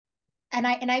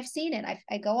I've seen it.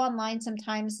 I go online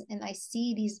sometimes and I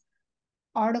see these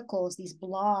articles, these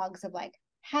blogs of like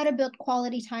how to build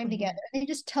quality time together. They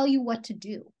just tell you what to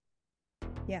do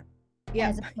Yeah. Yeah.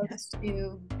 as opposed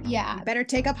to, You better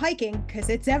take up hiking because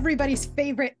it's everybody's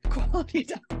favorite quality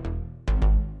time.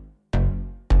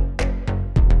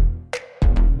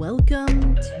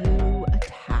 Welcome to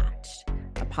Attached,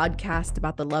 a podcast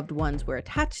about the loved ones we're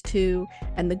attached to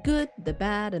and the good, the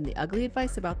bad, and the ugly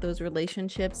advice about those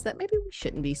relationships that maybe we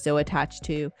shouldn't be so attached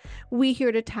to. We here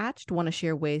at Attached want to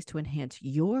share ways to enhance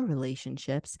your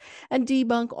relationships and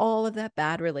debunk all of that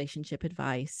bad relationship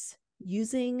advice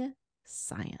using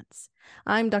science.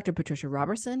 I'm Dr. Patricia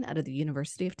Robertson out of the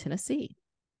University of Tennessee.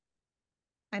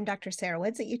 I'm Dr. Sarah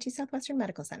Woods at UT Southwestern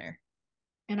Medical Center.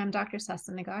 And I'm Dr. Sessa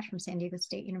Nagash from San Diego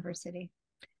State University.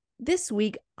 This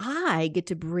week, I get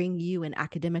to bring you an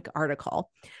academic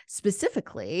article.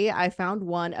 Specifically, I found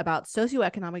one about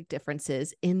socioeconomic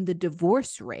differences in the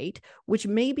divorce rate, which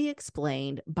may be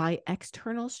explained by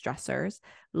external stressors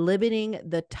limiting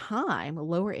the time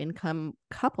lower income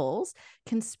couples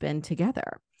can spend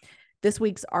together. This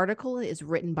week's article is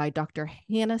written by Dr.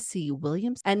 Hannah C.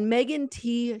 Williams and Megan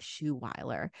T.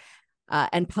 Schuweiler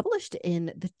and published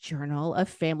in the Journal of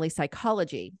Family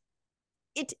Psychology.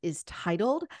 It is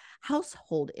titled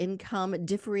Household Income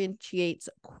Differentiates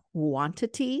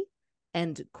Quantity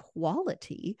and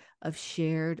Quality of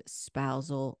Shared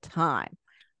Spousal Time.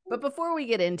 But before we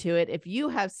get into it, if you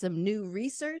have some new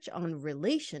research on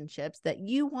relationships that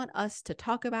you want us to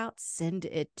talk about, send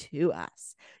it to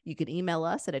us. You can email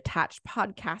us at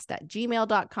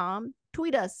attachedpodcast@gmail.com,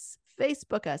 tweet us,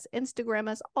 Facebook us, Instagram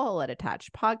us, all at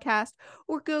Attached Podcast,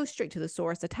 or go straight to the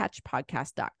source,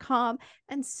 attachedpodcast.com,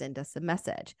 and send us a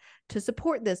message. To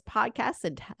support this podcast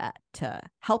and to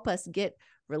help us get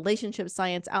relationship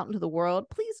science out into the world,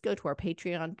 please go to our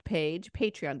Patreon page,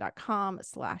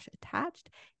 patreon.com/attached,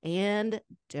 and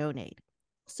donate.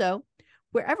 So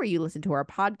wherever you listen to our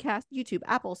podcast, YouTube,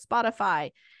 Apple,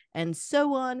 Spotify, and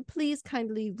so on, please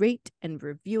kindly rate and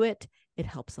review it. It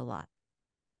helps a lot.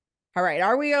 All right,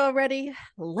 are we all ready?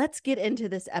 Let's get into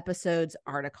this episode's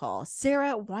article.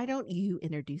 Sarah, why don't you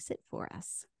introduce it for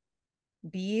us?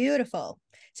 Beautiful.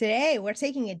 Today, we're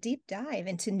taking a deep dive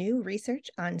into new research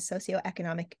on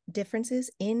socioeconomic differences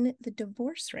in the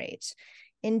divorce rate.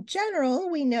 In general,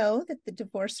 we know that the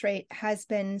divorce rate has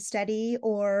been steady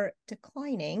or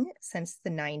declining since the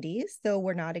 90s, though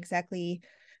we're not exactly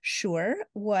sure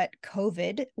what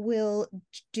COVID will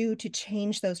do to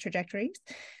change those trajectories.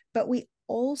 But we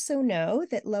also know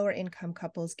that lower income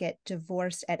couples get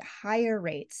divorced at higher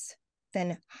rates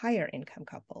than higher income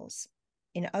couples.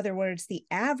 In other words, the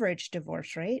average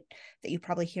divorce rate that you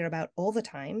probably hear about all the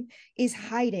time is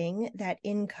hiding that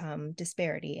income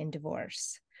disparity in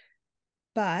divorce.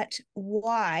 But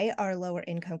why are lower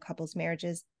income couples'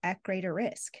 marriages at greater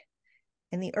risk?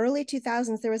 In the early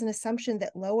 2000s, there was an assumption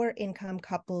that lower income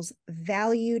couples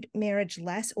valued marriage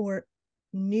less or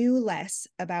knew less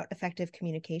about effective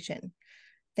communication.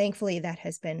 Thankfully, that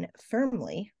has been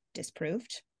firmly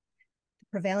disproved.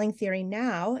 Prevailing theory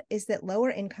now is that lower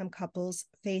income couples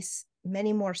face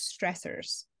many more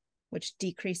stressors, which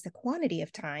decrease the quantity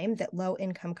of time that low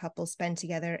income couples spend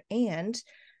together and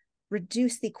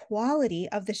reduce the quality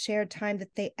of the shared time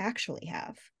that they actually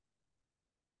have.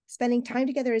 Spending time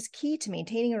together is key to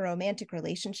maintaining a romantic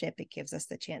relationship. It gives us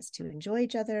the chance to enjoy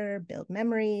each other, build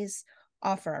memories,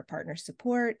 offer our partner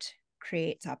support,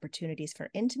 creates opportunities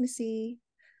for intimacy.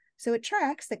 So it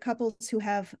tracks that couples who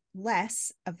have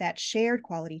less of that shared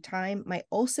quality time might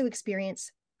also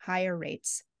experience higher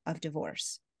rates of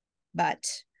divorce.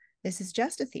 But this is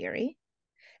just a theory,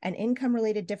 and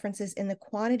income-related differences in the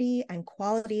quantity and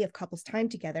quality of couples' time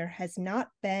together has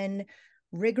not been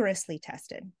rigorously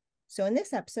tested. So in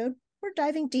this episode, we're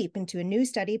diving deep into a new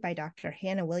study by Dr.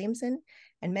 Hannah Williamson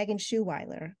and Megan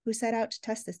Schuweiler, who set out to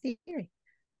test this theory.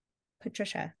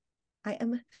 Patricia, I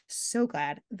am so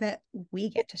glad that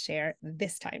we get to share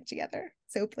this time together.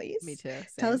 So please, Me too.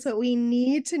 Tell us what we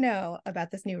need to know about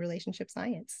this new relationship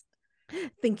science.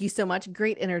 Thank you so much.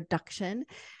 Great introduction.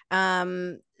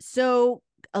 So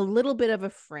a little bit of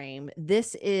a frame.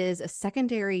 This is a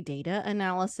secondary data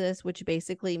analysis, which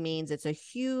basically means it's a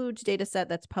huge data set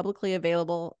that's publicly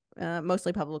available,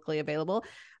 mostly publicly available.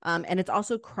 And it's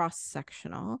also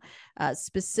cross-sectional.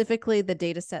 Specifically, the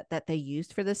data set that they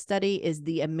used for this study is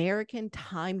the American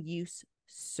Time Use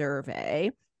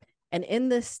Survey. And in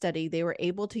this study, they were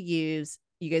able to use,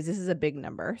 you guys, this is a big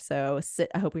number, so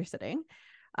I hope you're sitting,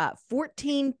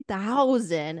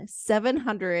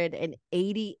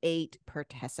 14,788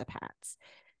 participants.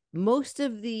 Most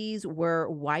of these were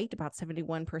white, about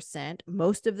 71%.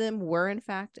 Most of them were in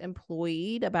fact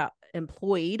employed, about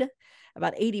 80%,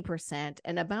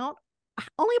 and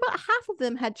only about half of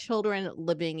them had children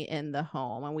living in the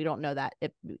home. And we don't know that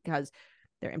because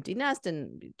they're empty nest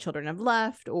and children have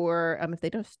left, or if they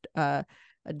just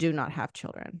do not have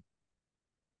children.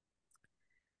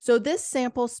 So this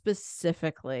sample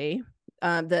specifically,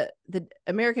 the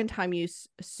American Time Use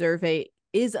Survey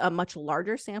is a much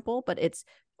larger sample, but it's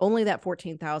only that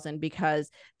 14,000 because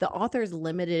the authors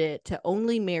limited it to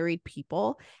only married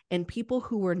people and people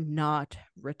who were not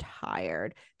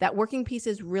retired. That working piece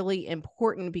is really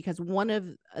important because one of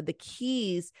the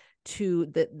keys to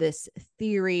this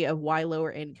theory of why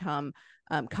lower income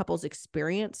couples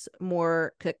experience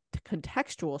more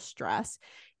contextual stress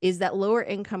is that lower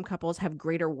income couples have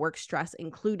greater work stress,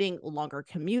 including longer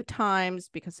commute times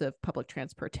because of public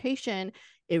transportation,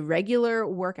 irregular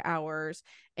work hours,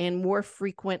 and more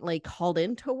frequently called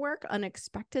into work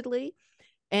unexpectedly.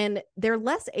 And they're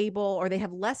less able, or they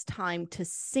have less time to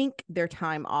sync their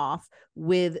time off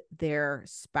with their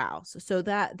spouse. So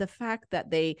that the fact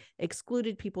that they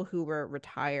excluded people who were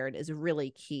retired is really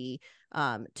key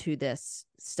to this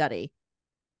study.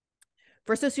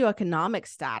 For socioeconomic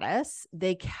status,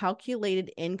 they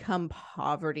calculated income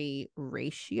poverty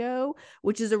ratio,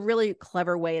 which is a really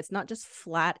clever way. It's not just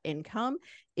flat income,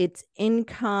 it's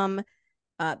income,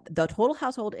 the total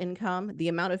household income, the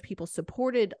amount of people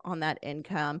supported on that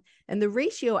income, and the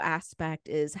ratio aspect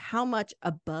is how much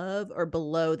above or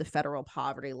below the federal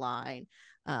poverty line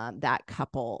that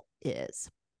couple is.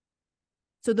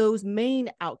 So those main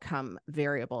outcome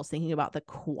variables, thinking about the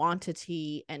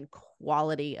quantity and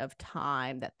quality of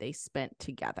time that they spent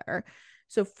together.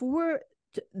 So for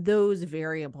those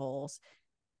variables,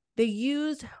 they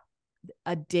used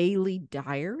a daily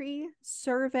diary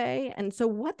survey. And so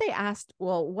what they asked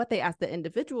the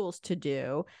individuals to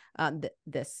do,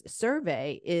 this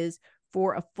survey is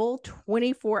for a full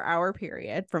 24-hour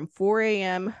period from 4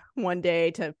 a.m. one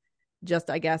day to just,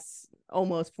 I guess,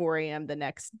 almost 4 a.m. the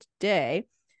next day,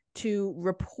 to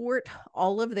report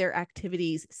all of their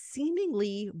activities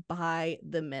seemingly by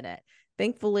the minute.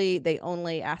 Thankfully, they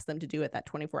only asked them to do it that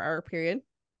 24-hour period.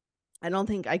 I don't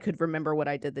think I could remember what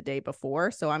I did the day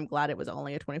before, so I'm glad it was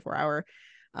only a 24-hour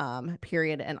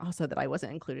period, and also that I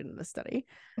wasn't included in the study.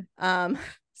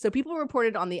 So people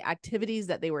reported on the activities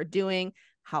that they were doing,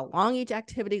 how long each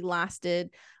activity lasted,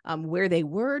 where they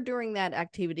were during that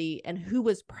activity, and who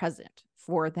was present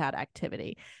for that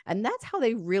activity. And that's how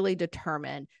they really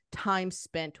determine time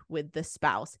spent with the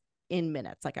spouse in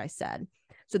minutes, like I said.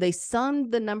 So they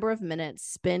summed the number of minutes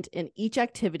spent in each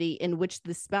activity in which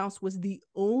the spouse was the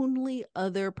only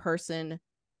other person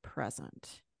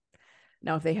present.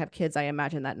 Now, if they have kids, I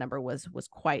imagine that number was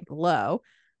quite low.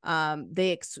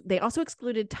 They also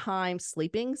excluded time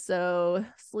sleeping. So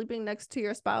sleeping next to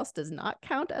your spouse does not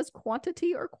count as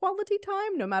quantity or quality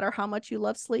time, no matter how much you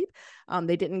love sleep.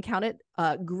 They didn't count it.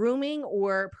 Grooming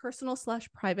or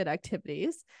personal/private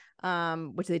activities,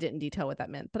 which they didn't detail what that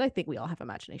meant, but I think we all have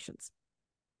imaginations.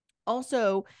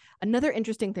 Also, another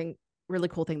interesting thing, really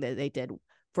cool thing that they did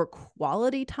for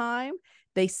quality time,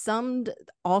 they summed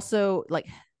also like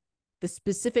the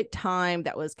specific time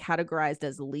that was categorized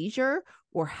as leisure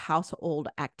or household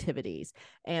activities.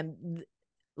 And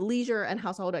leisure and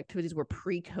household activities were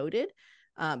pre-coded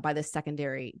by the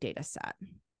secondary data set.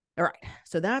 All right,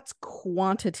 so that's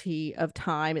quantity of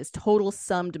time. It's total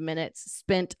summed minutes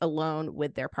spent alone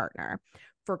with their partner.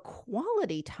 For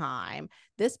quality time,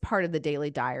 this part of the daily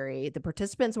diary, the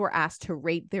participants were asked to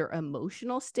rate their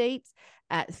emotional states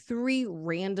at 3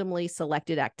 randomly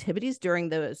selected activities during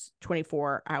those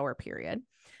 24-hour period.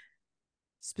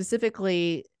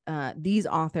 Specifically, these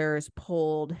authors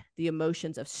polled the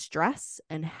emotions of stress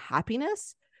and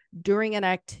happiness during an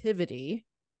activity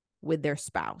with their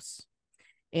spouse.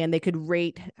 And they could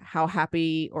rate how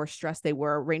happy or stressed they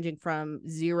were, ranging from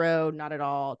 0, not at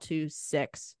all, to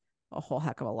 6, a whole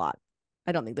heck of a lot.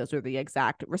 I don't think those are the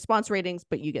exact response ratings,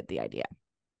 but you get the idea.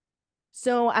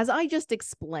 So as I just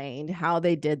explained how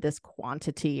they did this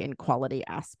quantity and quality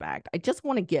aspect, I just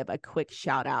want to give a quick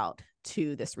shout out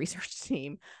to this research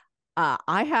team.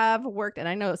 I have worked, and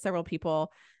I know several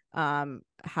people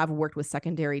have worked with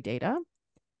secondary data,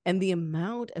 and the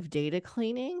amount of data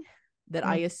cleaning that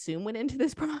I assume went into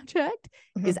this project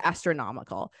is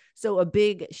astronomical. So a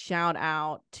big shout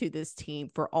out to this team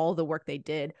for all the work they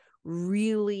did,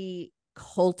 really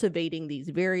cultivating these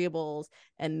variables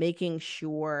and making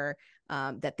sure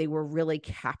that they were really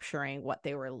capturing what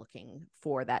they were looking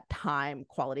for, that time,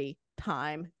 quality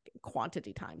time,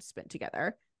 quantity time spent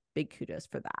together. Big kudos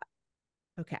for that.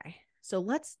 Okay, So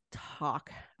let's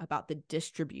talk about the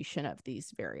distribution of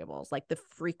these variables, like the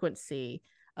frequency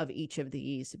of each of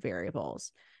these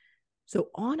variables. So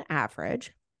on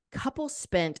average, couples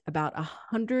spent about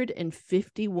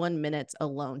 151 minutes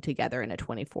alone together in a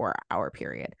 24-hour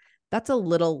period. That's a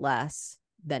little less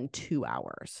than 2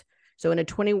 hours. So in a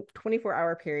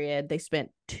 24-hour period, they spent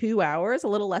 2 hours, a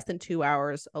little less than 2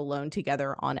 hours alone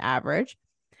together on average.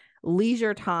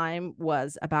 Leisure time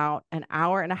was about an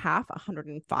hour and a half,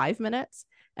 105 minutes,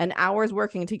 and hours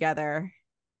working together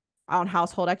on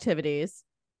household activities.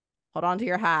 Hold on to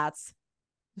your hats.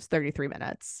 It's 33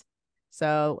 minutes.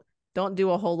 So don't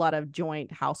do a whole lot of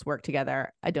joint housework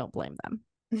together. I don't blame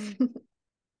them.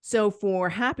 So for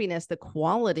happiness, the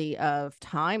quality of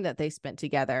time that they spent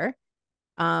together,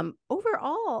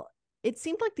 overall, it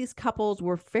seemed like these couples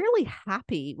were fairly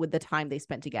happy with the time they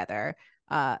spent together.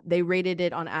 They rated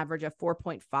it on average of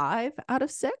 4.5 out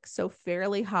of 6, so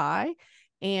fairly high.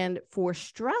 And for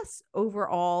stress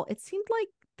overall, it seemed like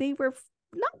they were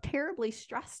not terribly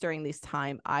stressed during this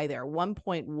time either,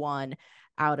 1.1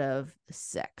 out of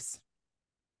 6.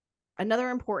 Another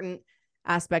important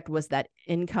aspect was that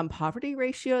income poverty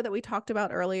ratio that we talked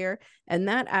about earlier, and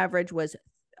that average was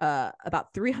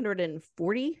about 340%.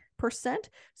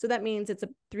 So that means it's a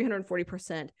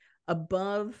 340%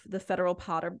 above the federal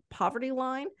poverty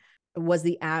line was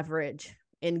the average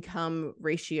income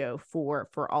ratio for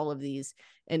all of these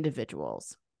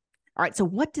individuals. All right, so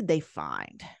what did they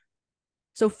find?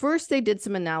 So first, they did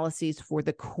some analyses for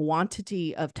the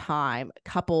quantity of time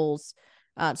couples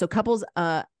at the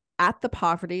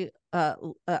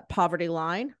poverty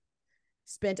line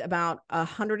spent about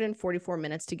 144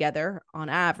 minutes together on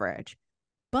average,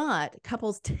 but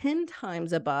couples 10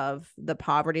 times above the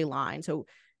poverty line, so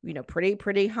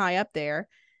pretty high up there,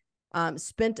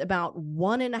 spent about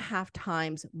 1.5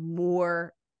 times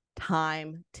more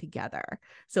time together.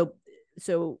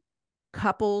 So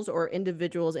couples or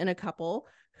individuals in a couple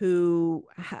who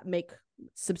make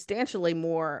substantially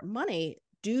more money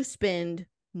do spend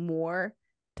more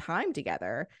time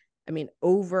together. I mean,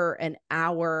 over an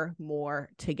hour more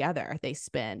together they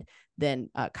spend than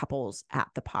couples at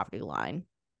the poverty line.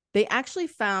 They actually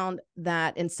found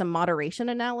that in some moderation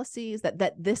analyses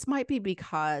that this might be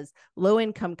because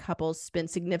low-income couples spend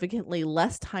significantly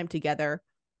less time together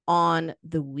on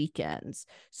the weekends.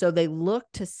 So they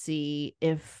looked to see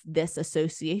if this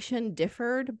association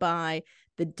differed by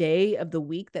the day of the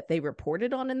week that they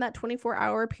reported on in that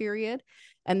 24-hour period.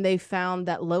 And they found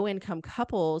that low-income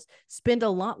couples spend a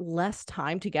lot less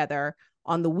time together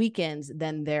on the weekends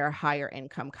than their higher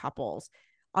income couples.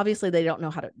 Obviously, they don't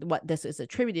know what this is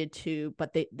attributed to,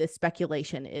 but the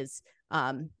speculation is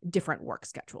different work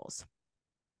schedules.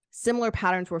 Similar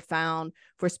patterns were found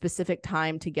for specific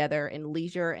time together in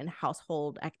leisure and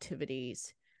household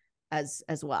activities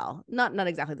as well. Not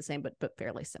exactly the same, but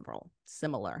fairly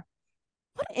similar.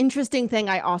 One interesting thing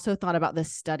I also thought about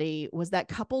this study was that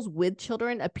couples with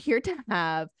children appear to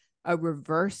have a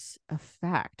reverse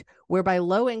effect, whereby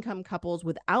low-income couples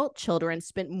without children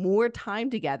spent more time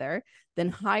together than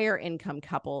higher income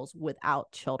couples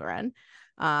without children.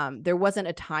 There wasn't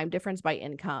a time difference by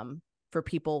income for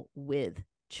people with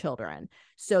children,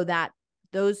 so that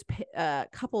those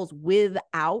couples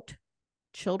without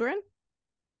children,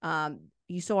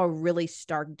 you saw a really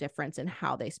stark difference in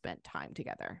how they spent time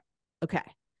together. Okay,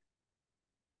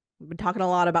 we've been talking a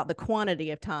lot about the quantity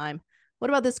of time.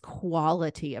 What about this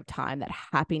quality of time, that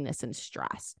happiness and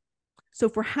stress? So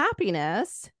for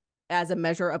happiness, as a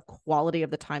measure of quality of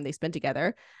the time they spent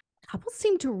together, couples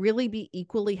seem to really be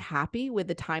equally happy with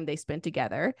the time they spent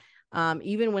together,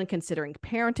 even when considering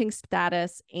parenting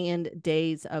status and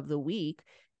days of the week.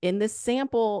 In this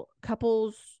sample,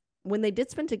 couples, when they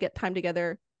did spend time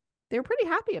together, they were pretty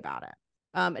happy about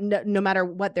it, no matter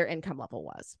what their income level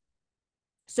was.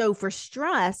 So for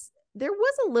stress, there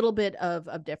was a little bit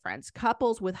of difference.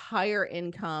 Couples with higher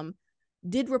income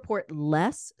did report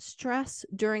less stress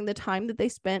during the time that they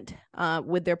spent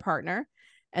with their partner.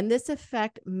 And this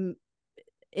effect,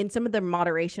 in some of the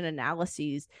moderation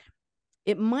analyses,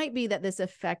 it might be that this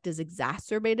effect is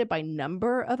exacerbated by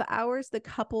number of hours the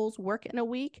couples work in a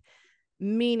week,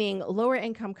 meaning lower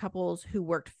income couples who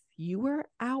worked fewer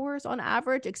hours on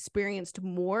average experienced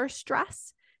more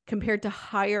stress compared to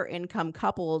higher income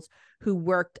couples who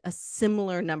worked a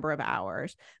similar number of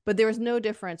hours. But there was no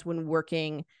difference when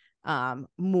working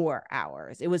more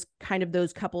hours. It was kind of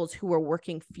those couples who were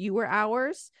working fewer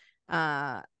hours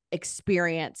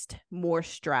experienced more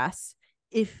stress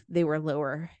if they were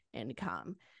lower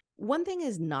income. One thing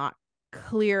is not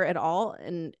clear at all,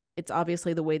 and it's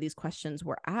obviously the way these questions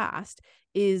were asked,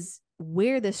 is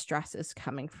where this stress is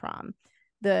coming from.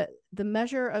 the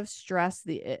measure of stress,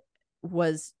 it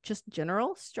was just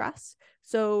general stress.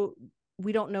 So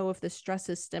we don't know if the stress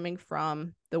is stemming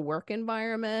from the work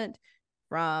environment,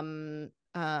 from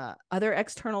other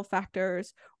external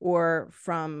factors, or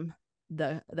from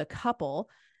the couple.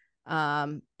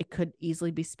 It could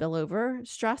easily be spillover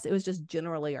stress. It was just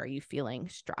generally, are you feeling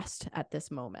stressed at this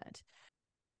moment?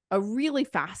 A really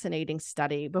fascinating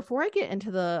study. Before I get into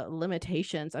the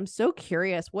limitations, I'm so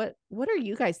curious, what are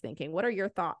you guys thinking? What are your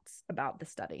thoughts about the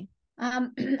study?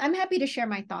 I'm happy to share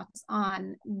my thoughts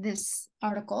on this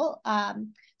article.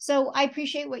 So I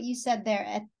appreciate what you said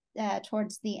there at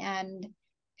towards the end,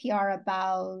 PR,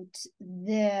 about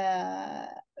the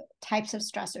types of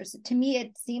stressors. To me,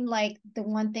 it seemed like the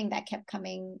one thing that kept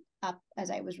coming up as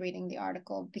I was reading the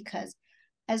article, because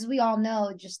as we all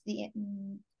know, just the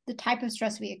type of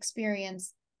stress we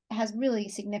experience has really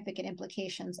significant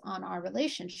implications on our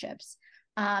relationships,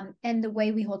 and the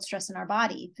way we hold stress in our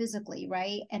body physically,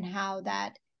 right? And how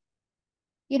that,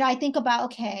 I think about,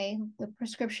 okay, the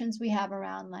prescriptions we have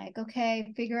around, like,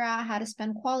 okay, figure out how to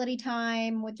spend quality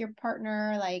time with your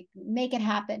partner, like make it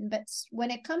happen. But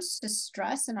when it comes to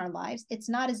stress in our lives, it's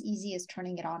not as easy as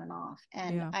turning it on and off.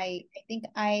 And Yeah. I think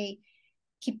I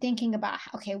keep thinking about,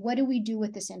 okay, what do we do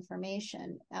with this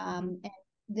information? And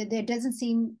there doesn't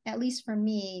seem, at least for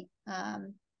me,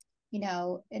 in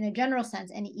a general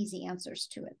sense, any easy answers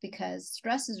to it, because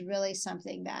stress is really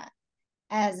something that,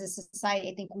 as a society,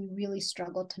 I think we really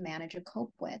struggle to manage and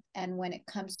cope with. And when it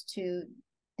comes to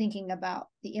thinking about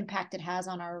the impact it has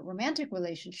on our romantic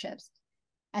relationships,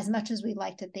 as much as we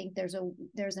like to think there's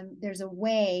a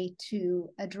way to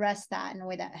address that in a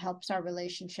way that helps our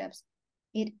relationships,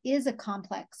 it is a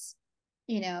complex,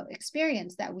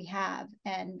 experience that we have,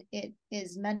 and it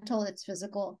is mental, it's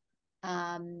physical,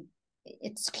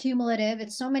 it's cumulative,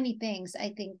 it's so many things.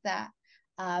 I think that,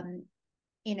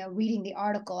 reading the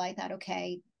article, I thought,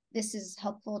 okay, this is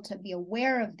helpful to be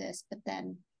aware of this, but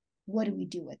then what do we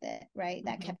do with it, right?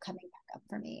 That kept coming back up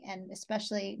for me, and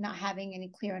especially not having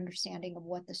any clear understanding of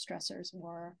what the stressors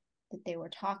were that they were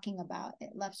talking about. It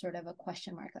left sort of a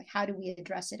question mark, like, how do we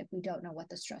address it if we don't know what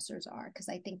the stressors are? Because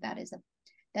I think that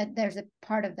there's a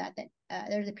part of that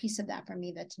there's a piece of that for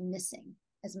me that's missing,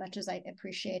 as much as I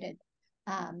appreciated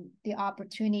the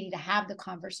opportunity to have the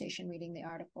conversation reading the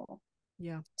article.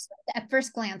 Yeah. So at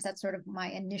first glance, that's sort of my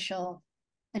initial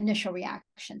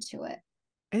reaction to it.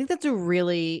 I think that's a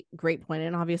really great point,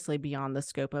 and obviously beyond the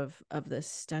scope of this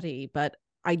study, but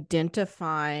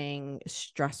identifying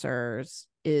stressors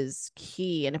is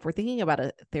key. And if we're thinking about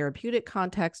a therapeutic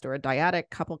context or a dyadic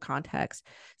couple context,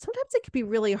 sometimes it can be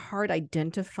really hard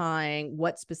identifying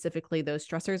what specifically those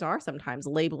stressors are, sometimes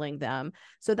labeling them.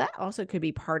 So that also could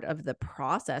be part of the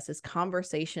process, is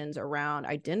conversations around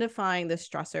identifying the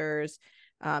stressors,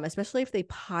 especially if they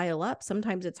pile up.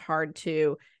 Sometimes it's hard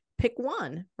to pick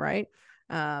one, right?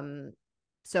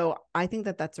 So I think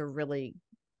that that's a really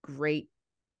great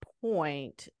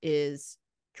point, is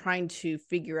trying to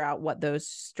figure out what those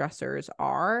stressors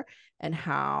are and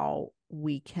how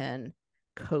we can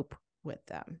cope with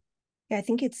them. Yeah, I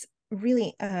think it's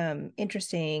really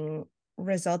interesting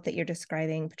result that you're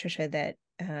describing, Patricia, that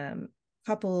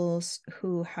couples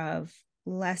who have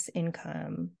less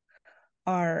income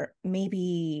are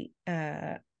maybe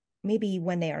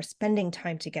when they are spending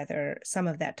time together, some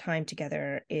of that time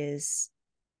together is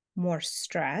more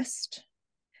stressed.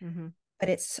 But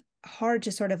it's hard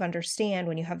to sort of understand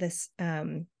when you have this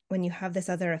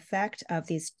other effect of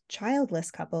these childless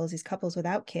couples, these couples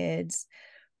without kids,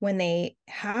 when they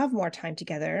have more time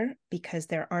together because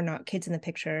there are not kids in the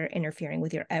picture interfering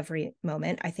with your every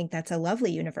moment. I think that's a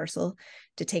lovely universal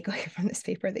to take away from this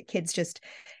paper, that kids just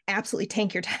absolutely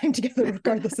tank your time together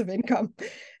regardless of income.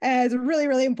 And it's really,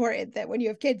 really important that when you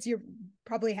have kids, you're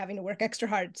probably having to work extra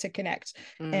hard to connect.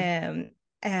 But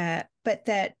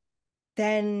that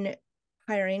then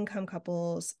higher income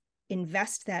couples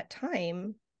invest that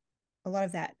time, a lot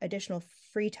of that additional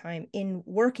free time, in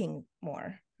working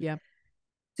more. Yeah.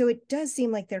 So it does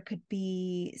seem like there could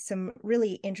be some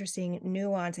really interesting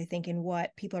nuance, I think, in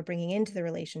what people are bringing into the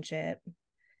relationship,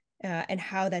 and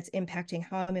how that's impacting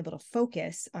how I'm able to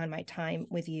focus on my time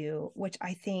with you, which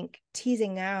I think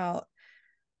teasing out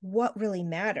what really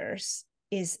matters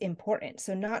is important.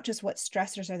 So not just what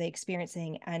stressors are they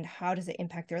experiencing and how does it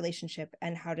impact the relationship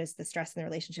and how does the stress in the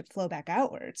relationship flow back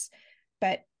outwards,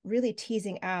 but really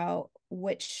teasing out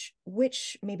which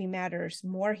maybe matters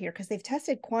more here, because they've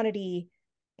tested quantity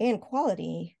and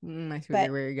quality. I see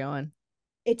where you're going.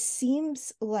 It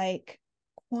seems like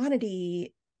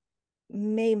quantity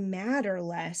may matter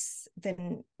less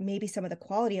than maybe some of the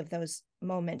quality of those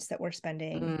moments that we're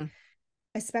spending.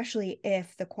 especially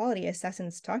if the quality, as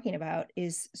Session's talking about,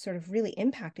 is sort of really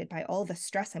impacted by all the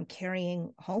stress I'm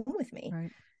carrying home with me.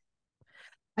 Right.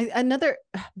 Another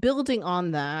building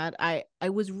on that, I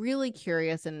was really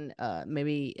curious, and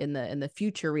maybe in the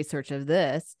future research of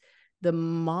this, the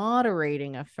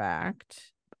moderating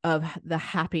effect of the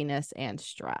happiness and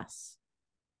stress.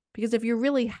 Because if you're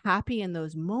really happy in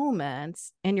those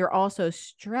moments and you're also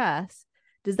stressed,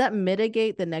 does that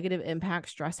mitigate the negative impact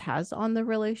stress has on the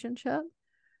relationship?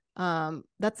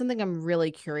 That's something I'm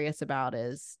really curious about,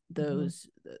 is those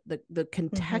the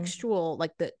contextual,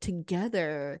 like the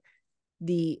together,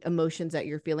 the emotions that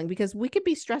you're feeling, because we could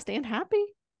be stressed and happy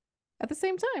at the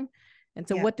same time. And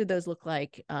so what do those look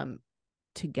like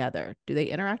together? Do they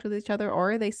interact with each other,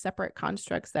 or are they separate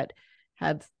constructs that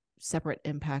have separate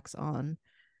impacts on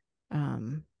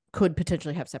could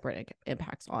potentially have separate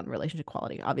impacts on relationship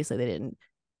quality? Obviously they didn't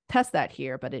test that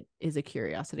here, but it is a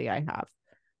curiosity I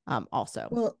have also.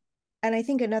 Well, and I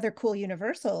think another cool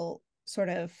universal sort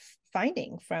of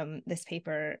finding from this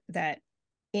paper, that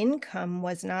income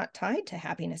was not tied to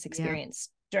happiness experience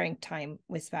during time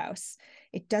with spouse.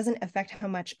 It doesn't affect how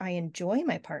much I enjoy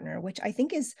my partner, which I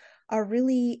think is a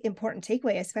really important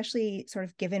takeaway, especially sort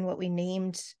of given what we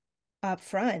named up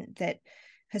front, that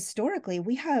historically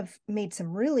we have made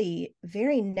some really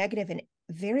very negative and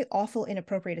very awful,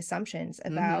 inappropriate assumptions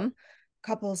about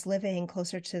couples living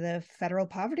closer to the federal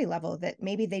poverty level, that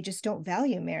maybe they just don't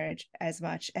value marriage as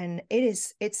much. And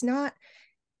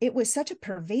it was such a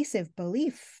pervasive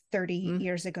belief 30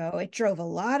 years ago. It drove a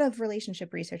lot of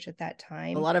relationship research at that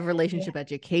time. A lot of relationship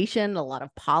education, a lot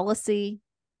of policy.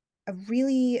 And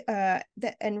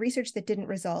research that didn't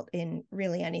result in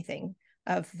really anything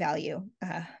of value.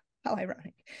 How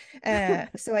ironic.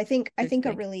 So I think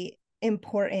a really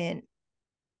important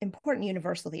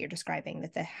universal that you're describing,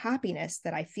 that the happiness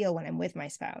that I feel when I'm with my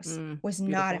spouse was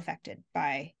not affected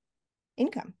by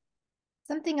income.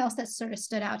 Something else that sort of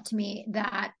stood out to me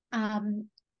that,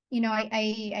 you know,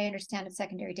 I understand it's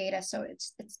secondary data, so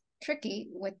it's tricky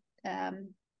with that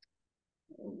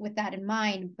in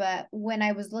mind. But when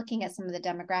I was looking at some of the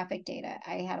demographic data,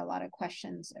 I had a lot of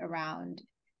questions around,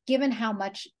 given how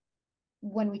much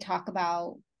when we talk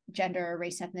about gender,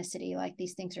 race, ethnicity, like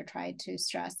these things are tried to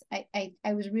stress. I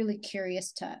was really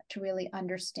curious to really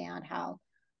understand how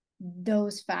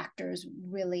those factors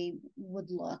really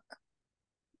would look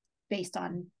based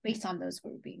on those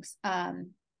groupings,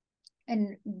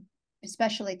 and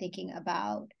especially thinking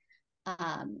about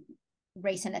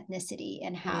race and ethnicity,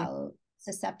 and how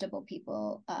susceptible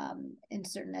people in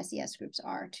certain SES groups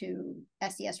are to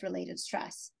SES related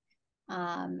stress,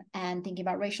 and thinking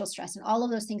about racial stress and all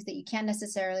of those things that you can't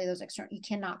necessarily, you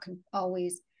cannot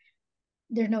always,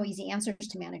 there's no easy answers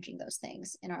to managing those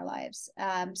things in our lives.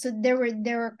 So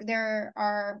there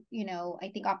are, you know, I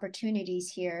think opportunities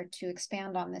here to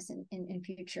expand on this in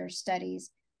future studies.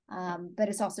 But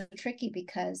it's also tricky,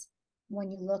 because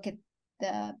when you look at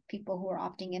the people who are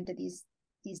opting into these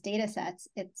data sets,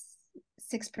 it's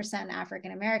 6%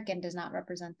 African American does not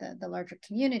represent the larger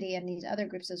community, and these other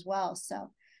groups as well.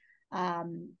 So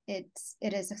it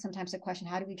is sometimes a question,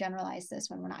 how do we generalize this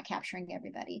when we're not capturing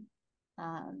everybody?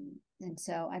 And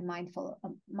so I'm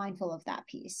mindful of that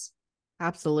piece.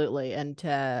 Absolutely. And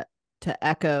to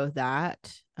echo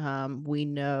that, we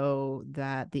know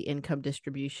that the income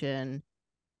distribution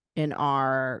in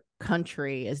our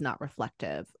country is not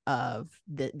reflective of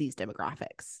these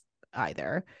demographics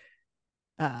either.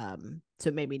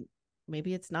 So maybe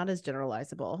it's not as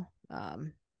generalizable,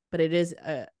 but it is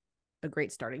a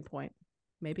great starting point,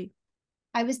 maybe.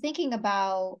 I was thinking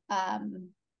about,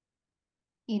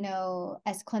 you know,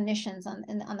 as clinicians on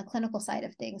the clinical side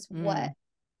of things,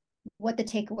 what the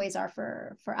takeaways are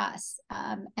for us,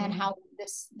 and how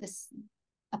this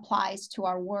applies to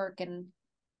our work,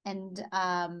 and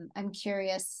I'm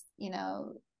curious, you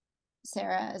know,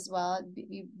 Sarah as well,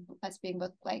 us being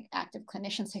both like active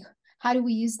clinicians, like, how do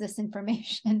we use this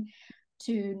information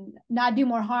to not do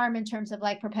more harm in terms of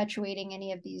like perpetuating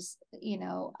any of these, you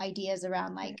know, ideas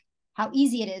around like how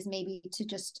easy it is maybe to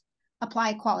just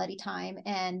apply quality time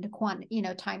and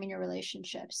time in your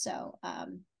relationship. So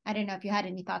I don't know if you had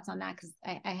any thoughts on that, because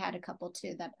I had a couple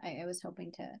too that I was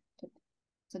hoping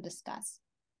to discuss.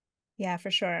 Yeah, for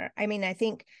sure. I mean, I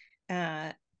think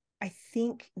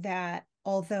that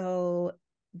although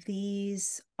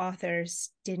these authors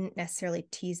didn't necessarily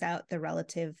tease out the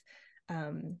relative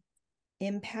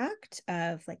impact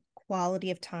of like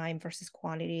quality of time versus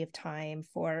quantity of time,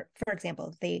 for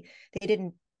example, they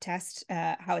didn't test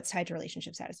how it's tied to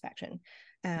relationship satisfaction.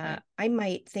 I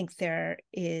might think there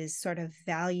is sort of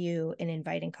value in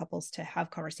inviting couples to have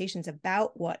conversations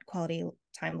about what quality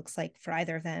time looks like for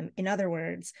either of them. In other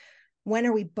words, when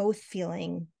are we both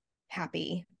feeling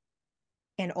happy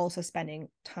and also spending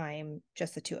time,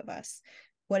 just the two of us?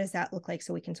 What does that look like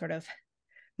so we can sort of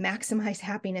maximize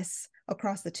happiness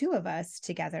across the two of us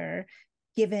together,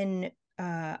 given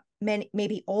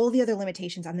maybe all the other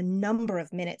limitations on the number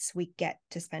of minutes we get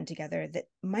to spend together that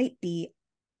might be,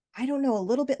 I don't know, a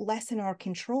little bit less in our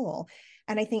control.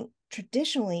 And I think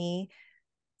traditionally,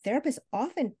 therapists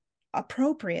often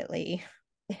appropriately,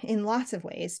 in lots of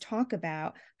ways, talk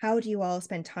about how do you all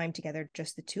spend time together,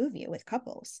 just the two of you with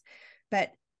couples.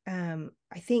 But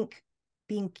I think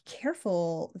being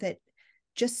careful that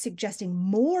just suggesting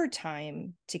more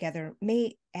time together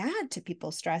may add to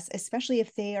people's stress, especially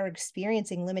if they are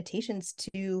experiencing limitations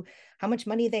to how much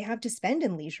money they have to spend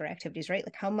in leisure activities, right?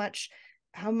 Like how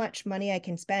much money I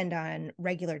can spend on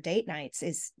regular date nights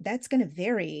that's going to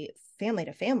vary family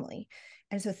to family.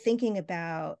 And so thinking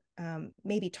about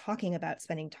maybe talking about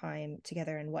spending time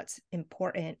together and what's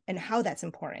important and how that's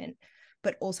important,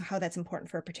 but also how that's important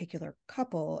for a particular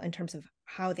couple in terms of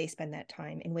how they spend that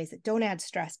time in ways that don't add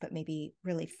stress, but maybe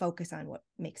really focus on what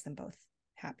makes them both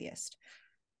happiest.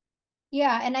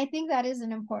 Yeah, and I think that is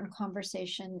an important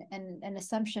conversation and an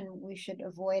assumption we should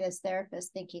avoid as therapists,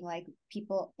 thinking like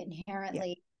people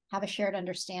inherently have a shared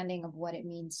understanding of what it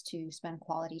means to spend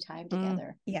quality time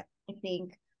together. Yeah. I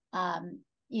think,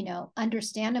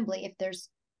 understandably, if there's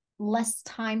less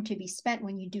time to be spent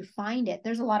when you do find it,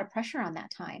 there's a lot of pressure on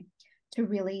that time to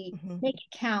really make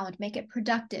it count, make it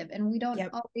productive. And we don't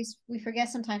always, we forget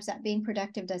sometimes that being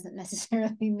productive doesn't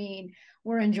necessarily mean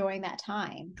we're enjoying that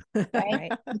time,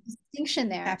 right? There's a distinction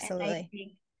there. Absolutely. And I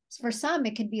think for some,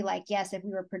 it could be like, yes, if we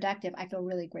were productive, I feel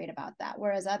really great about that.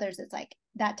 Whereas others, it's like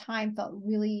that time felt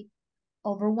really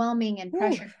overwhelming and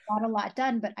pressure, got a lot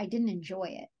done, but I didn't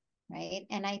enjoy it, right?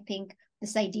 And I think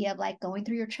this idea of like going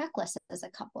through your checklist as a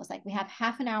couple is like, we have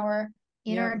half an hour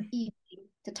in our evening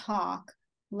to talk.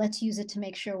 Let's use it to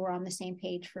make sure we're on the same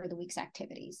page for the week's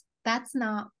activities. That's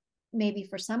not maybe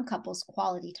for some couples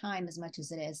quality time as much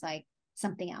as it is like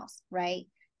something else, right?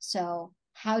 So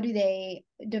how do they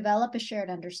develop a shared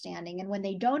understanding? And when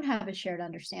they don't have a shared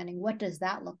understanding, what does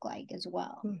that look like as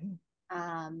well?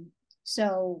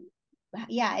 So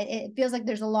yeah, it feels like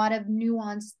there's a lot of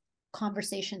nuanced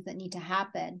conversations that need to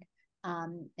happen.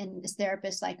 And as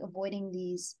therapists, like avoiding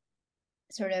these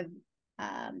sort of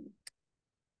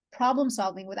problem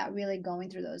solving without really going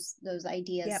through those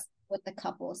ideas with the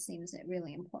couple seems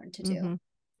really important to do.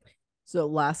 So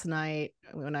last night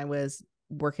when I was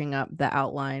working up the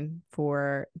outline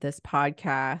for this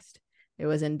podcast, it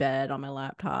was in bed on my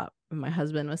laptop and my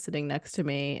husband was sitting next to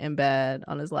me in bed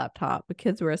on his laptop. The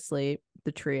kids were asleep,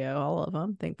 the trio, all of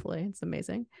them, thankfully. It's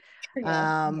amazing.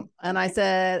 And I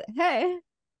said, hey,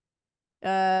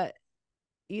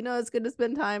 it's good to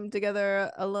spend time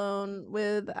together alone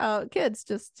without kids,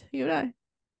 just you and I.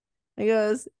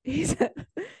 He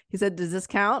said, does this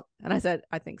count? And I said,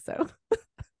 I think so.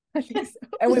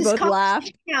 And we both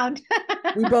laughed.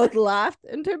 We both laughed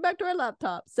and turned back to our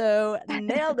laptop. So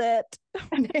nailed it.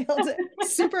 Nailed it.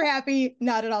 Super happy,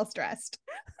 not at all stressed.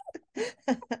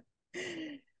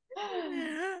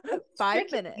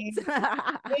 5 minutes.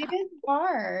 It is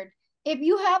hard. If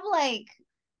you have like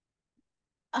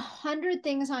 100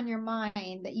 things on your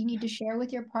mind that you need to share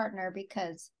with your partner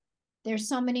because there's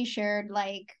so many shared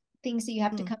like things that you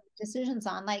have to come to decisions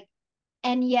on, like,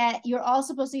 and yet you're all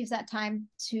supposed to use that time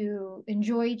to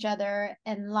enjoy each other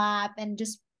and laugh and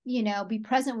just be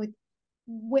present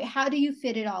with how do you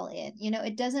fit it all in?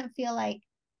 It doesn't feel like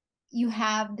you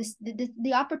have this,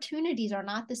 the opportunities are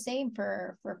not the same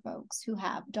for folks who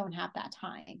don't have that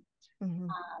time.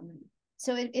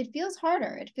 So it feels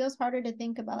harder. It feels harder to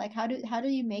think about like how do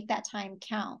you make that time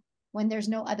count when there's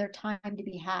no other time to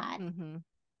be had.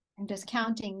 And does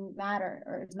counting matter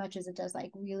or as much as it does like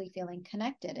really feeling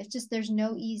connected? It's just there's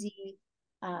no easy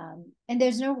and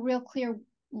there's no real clear,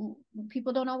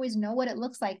 people don't always know what it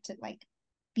looks like to like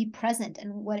be present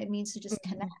and what it means to just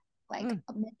connect, like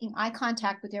making eye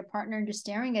contact with your partner and just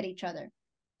staring at each other.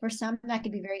 For some that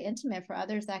could be very intimate, for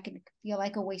others that could feel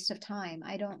like a waste of time.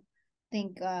 I don't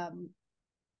think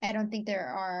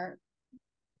there are,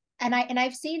 and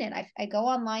I've seen it. I go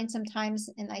online sometimes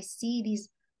and I see these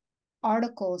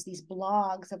articles, these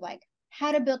blogs of like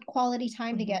how to build quality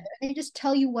time together. They just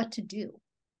tell you what to do.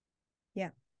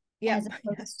 As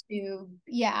opposed to,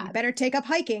 you better take up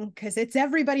hiking because it's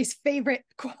everybody's favorite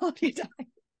quality time.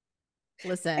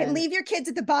 Listen, and leave your kids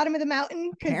at the bottom of the mountain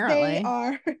because they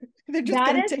are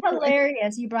That is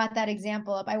hilarious. You brought that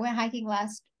example up. I went hiking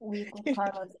last week with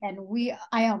Carlos, and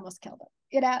I almost killed him.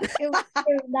 It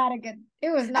was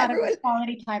not a good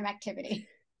quality time activity.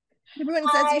 Everyone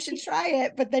says you should try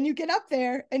it, but then you get up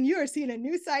there and you are seeing a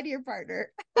new side of your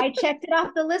partner. I checked it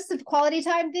off the list of quality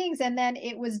time things, and then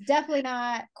it was definitely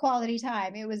not quality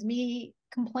time. It was me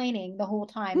complaining the whole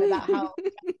time about how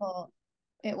painful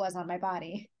it was on my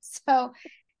body. So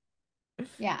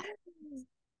yeah,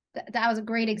 that was a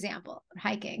great example.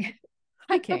 Hiking.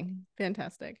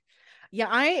 Fantastic. Yeah,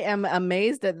 I am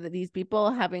amazed at these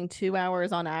people having 2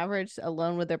 hours on average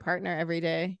alone with their partner every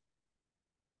day.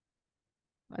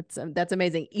 That's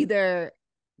amazing. Either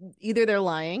they're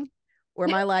lying, or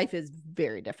my life is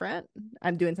very different.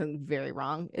 I'm doing something very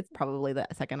wrong. It's probably the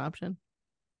second option.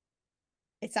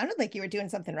 It sounded like you were doing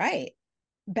something right.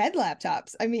 Bed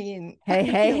laptops. I mean,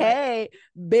 hey,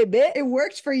 baby. It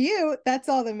worked for you. That's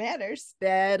all that matters.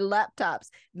 Bed laptops.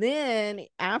 Then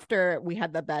after we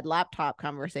had the bed laptop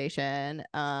conversation,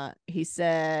 he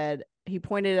said, he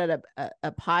pointed at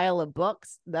a pile of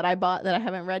books that I bought that I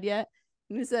haven't read yet.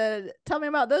 And he said, tell me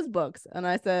about those books. And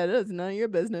I said, it's none of your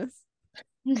business.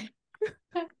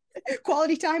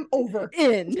 Quality time over.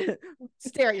 End.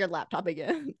 Stare at your laptop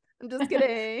again. I'm just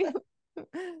kidding.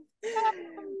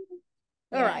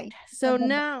 All right. So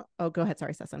now, go ahead.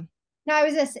 Sorry, Sesson. No,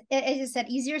 I just said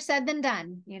easier said than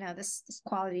done. This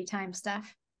quality time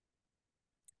stuff.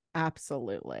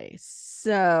 Absolutely.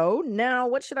 So now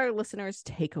what should our listeners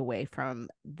take away from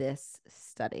this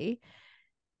study?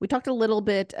 We talked a little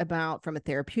bit about from a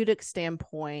therapeutic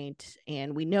standpoint,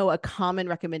 and we know a common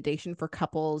recommendation for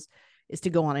couples is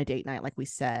to go on a date night, like we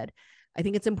said. I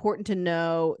think it's important to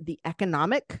know the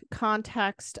economic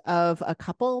context of a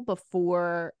couple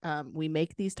before we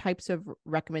make these types of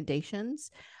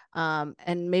recommendations.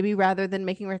 And maybe rather than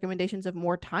making recommendations of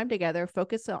more time together,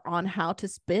 focus on how to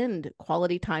spend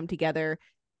quality time together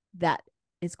that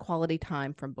is quality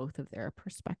time from both of their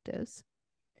perspectives.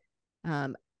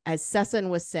 As Sesson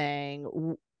was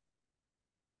saying,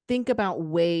 think about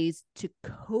ways to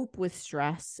cope with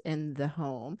stress in the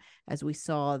home, as we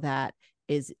saw that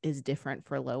is different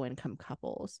for low-income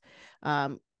couples.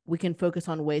 We can focus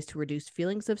on ways to reduce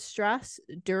feelings of stress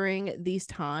during these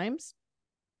times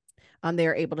they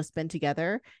are able to spend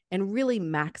together, and really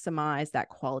maximize that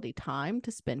quality time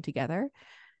to spend together.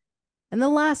 And the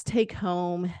last take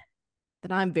home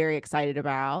that I'm very excited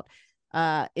about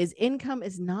is income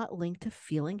is not linked to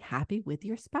feeling happy with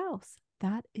your spouse.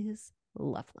 That is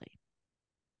lovely.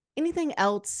 Anything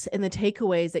else in the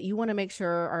takeaways that you want to make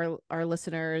sure our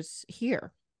listeners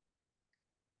hear?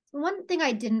 One thing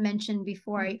I didn't mention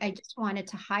before, I just wanted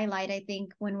to highlight, I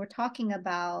think when we're talking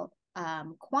about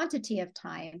quantity of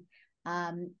time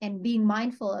and being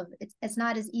mindful of it's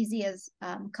not as easy as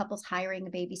couples hiring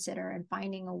a babysitter and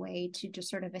finding a way to just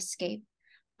sort of escape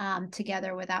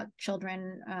together without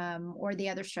children or the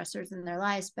other stressors in their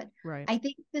lives. But right. I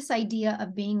think this idea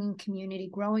of being in community,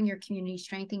 growing your community,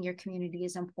 strengthening your community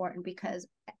is important, because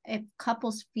if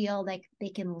couples feel like they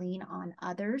can lean on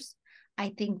others,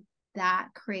 I think that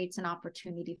creates an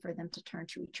opportunity for them to turn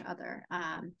to each other.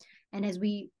 And as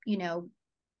we,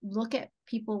 look at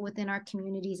people within our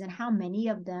communities and how many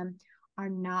of them are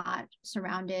not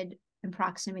surrounded in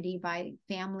proximity by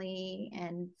family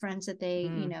and friends that they,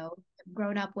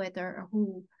 grown up with, or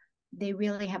who they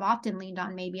really have often leaned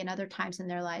on maybe in other times in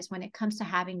their lives, when it comes to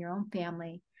having your own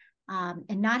family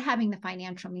and not having the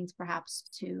financial means perhaps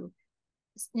to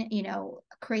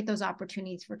create those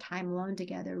opportunities for time alone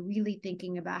together, really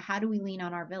thinking about how do we lean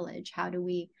on our village, how do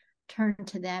we turn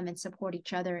to them and support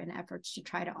each other in efforts to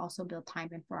try to also build time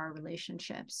in for our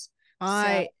relationships.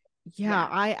 I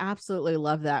absolutely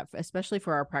love that, especially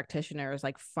for our practitioners,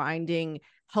 like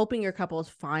helping your couples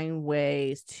find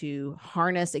ways to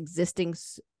harness existing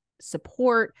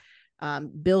support,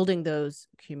 building those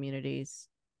communities.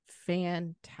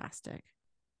 Fantastic.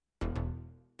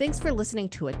 Thanks for listening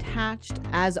to Attached.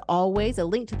 As always, a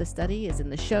link to the study is in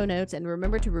the show notes, and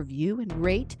remember to review and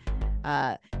rate.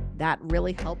 That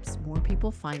really helps more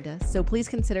people find us. So please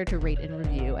consider to rate and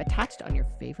review Attached on your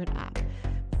favorite app.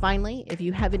 Finally, if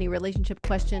you have any relationship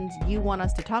questions you want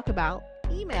us to talk about,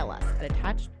 email us at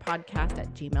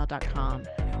attachedpodcast@gmail.com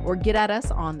or get at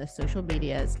us on the social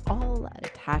medias, all at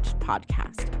Attached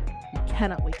Podcast. We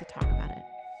cannot wait to talk about it.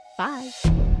 Bye.